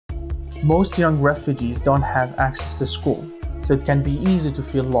Most young refugees don't have access to school, so it can be easy to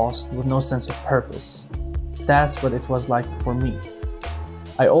feel lost with no sense of purpose. That's what it was like for me.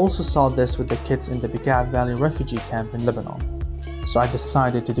 I also saw this with the kids in the Bekaa Valley refugee camp in Lebanon, so I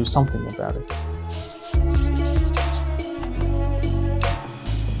decided to do something about it.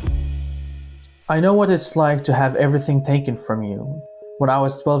 I know what it's like to have everything taken from you. When I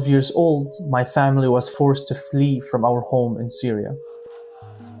was 12 years old, my family was forced to flee from our home in Syria.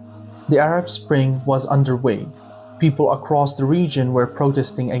 The Arab Spring was underway. People across the region were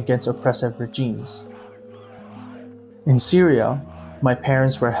protesting against oppressive regimes. In Syria, my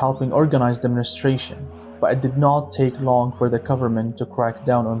parents were helping organize demonstration, but it did not take long for the government to crack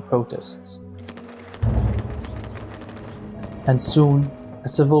down on protests. And soon, a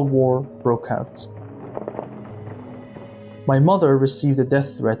civil war broke out. My mother received a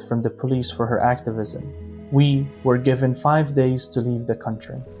death threat from the police for her activism. We were given 5 days to leave the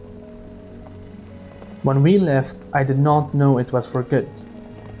country. When we left, I did not know it was for good.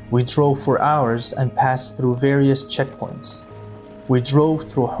 We drove for hours and passed through various checkpoints. We drove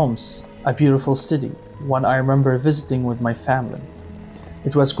through Homs, a beautiful city, one I remember visiting with my family.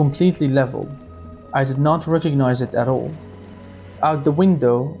 It was completely leveled. I did not recognize it at all. Out the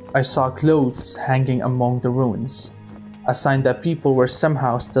window, I saw clothes hanging among the ruins, a sign that people were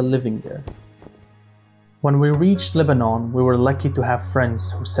somehow still living there. When we reached Lebanon, we were lucky to have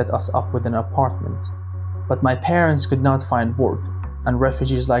friends who set us up with an apartment. But my parents could not find work, and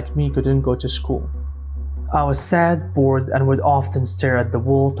refugees like me couldn't go to school. I was sad, bored, and would often stare at the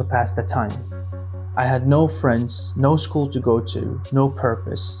wall to pass the time. I had no friends, no school to go to, no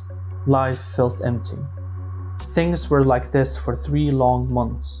purpose. Life felt empty. Things were like this for 3 long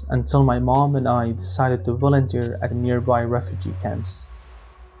months until my mom and I decided to volunteer at nearby refugee camps.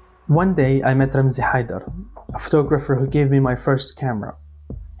 One day I met Ramzi Haidar, a photographer who gave me my first camera.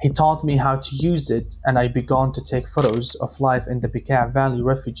 He taught me how to use it, and I began to take photos of life in the Bekaa Valley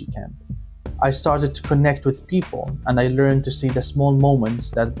refugee camp. I started to connect with people, and I learned to see the small moments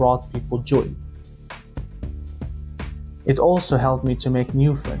that brought people joy. It also helped me to make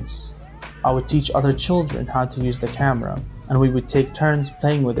new friends. I would teach other children how to use the camera, and we would take turns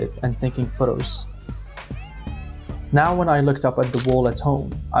playing with it and taking photos. Now when I looked up at the wall at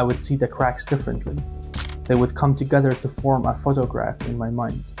home, I would see the cracks differently. They would come together to form a photograph in my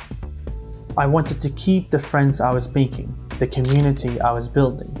mind. I wanted to keep the friends I was making, the community I was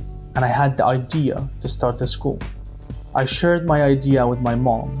building, and I had the idea to start a school. I shared my idea with my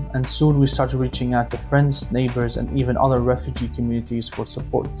mom, and soon we started reaching out to friends, neighbors, and even other refugee communities for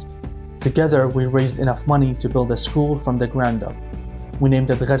support. Together, we raised enough money to build a school from the ground up. We named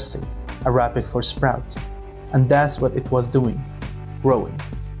it Gharsah, Arabic for sprout, and that's what it was doing, growing.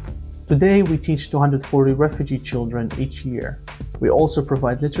 Today, we teach 240 refugee children each year. We also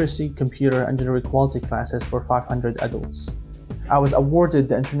provide literacy, computer, and gender equality classes for 500 adults. I was awarded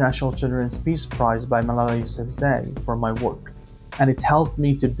the International Children's Peace Prize by Malala Yousafzai for my work, and it helped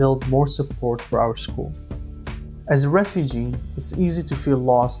me to build more support for our school. As a refugee, it's easy to feel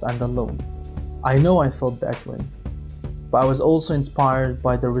lost and alone. I know I felt that way, but I was also inspired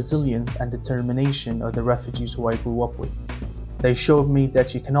by the resilience and determination of the refugees who I grew up with. They showed me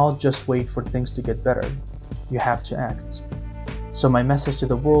that you cannot just wait for things to get better, you have to act. So my message to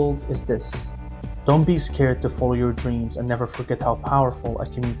the world is this: don't be scared to follow your dreams, and never forget how powerful a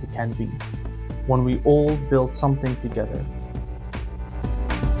community can be when we all build something together.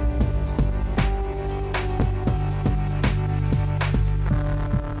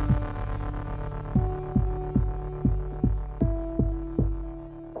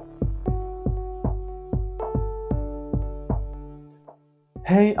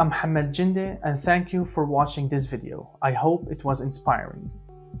 Hey, I'm Mohamad al-Jounde, and thank you for watching this video. I hope it was inspiring.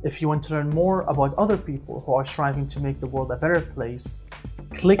 If you want to learn more about other people who are striving to make the world a better place,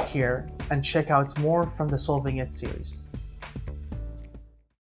 click here and check out more from the Solving It series.